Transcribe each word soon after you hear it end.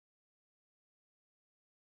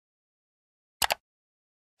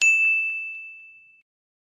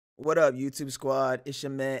What up, YouTube squad? It's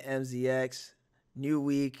your man MZX. New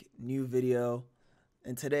week, new video.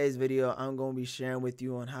 In today's video, I'm going to be sharing with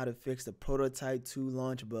you on how to fix the Prototype 2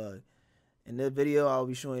 launch bug. In this video, I'll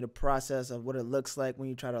be showing you the process of what it looks like when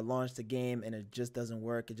you try to launch the game and it just doesn't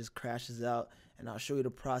work. It just crashes out. And I'll show you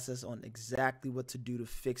the process on exactly what to do to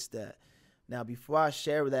fix that. Now, before I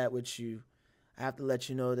share that with you, I have to let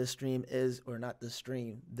you know this stream is, or not this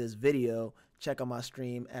stream, this video. Check out my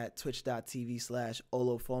stream at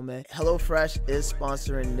twitch.tv/olofome. HelloFresh is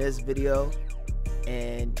sponsoring this video,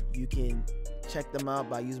 and you can check them out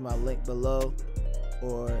by using my link below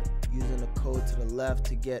or using the code to the left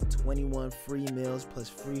to get 21 free meals plus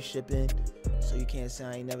free shipping. So you can't say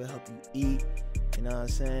I ain't never help you eat. You know what I'm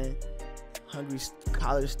saying? Hungry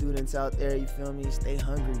college students out there, you feel me? Stay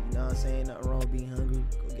hungry, you know what I'm saying? Nothing wrong with being hungry.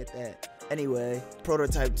 Go get that. Anyway,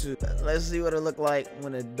 Prototype 2. Let's see what it look like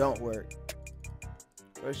when it don't work.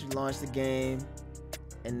 First you launch the game,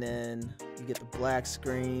 and then you get the black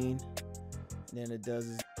screen, and then it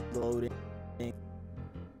does its loading.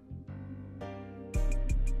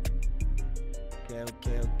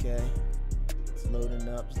 Okay. It's loading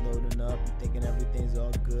up, You're thinking everything's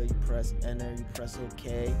all good. You press enter, you press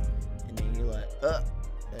OK, and then you're like, that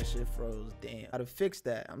shit froze. Damn. How to fix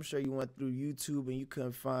that? I'm sure you went through YouTube and you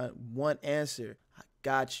couldn't find one answer. I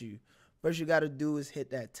got you. First you got to do is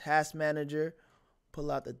hit that task manager. Pull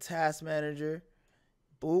out the task manager.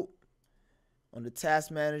 Boop. On the task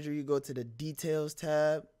manager, you go to the details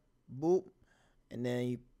tab. Boop. And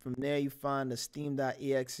then from there, you find the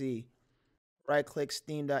steam.exe. Right click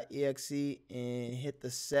steam.exe and hit the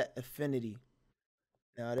set affinity.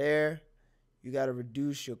 Now there, you got to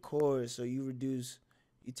reduce your cores. So you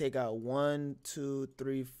take out 1, 2,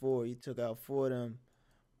 3, 4. You took out 4 of them.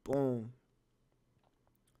 Boom.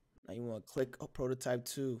 Now you want to click Prototype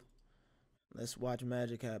 2. Let's watch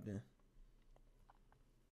magic happen.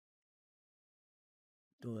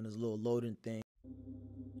 Doing this little loading thing.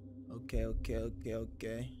 Okay.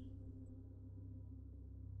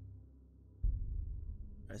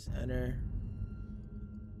 Press enter.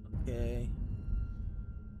 Okay.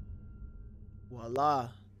 Voila.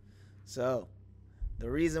 So,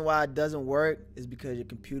 the reason why it doesn't work is because your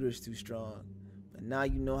computer is too strong. But now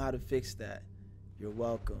you know how to fix that. You're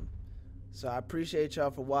welcome. So I appreciate y'all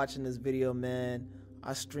for watching this video, man.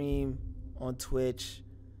 I stream on Twitch.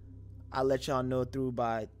 I let y'all know through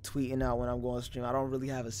by tweeting out when I'm going to stream. I don't really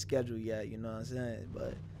have a schedule yet, you know what I'm saying?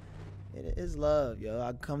 But it is love, yo.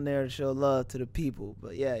 I come there to show love to the people.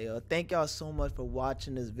 But yeah, yo, thank y'all so much for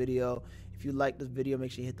watching this video. If you like this video,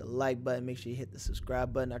 make sure you hit the like button. Make sure you hit the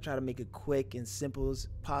subscribe button. I try to make it quick and simple as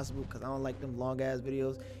possible because I don't like them long-ass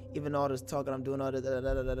videos. Even all this talking I'm doing, all this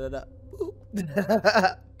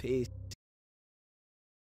Peace.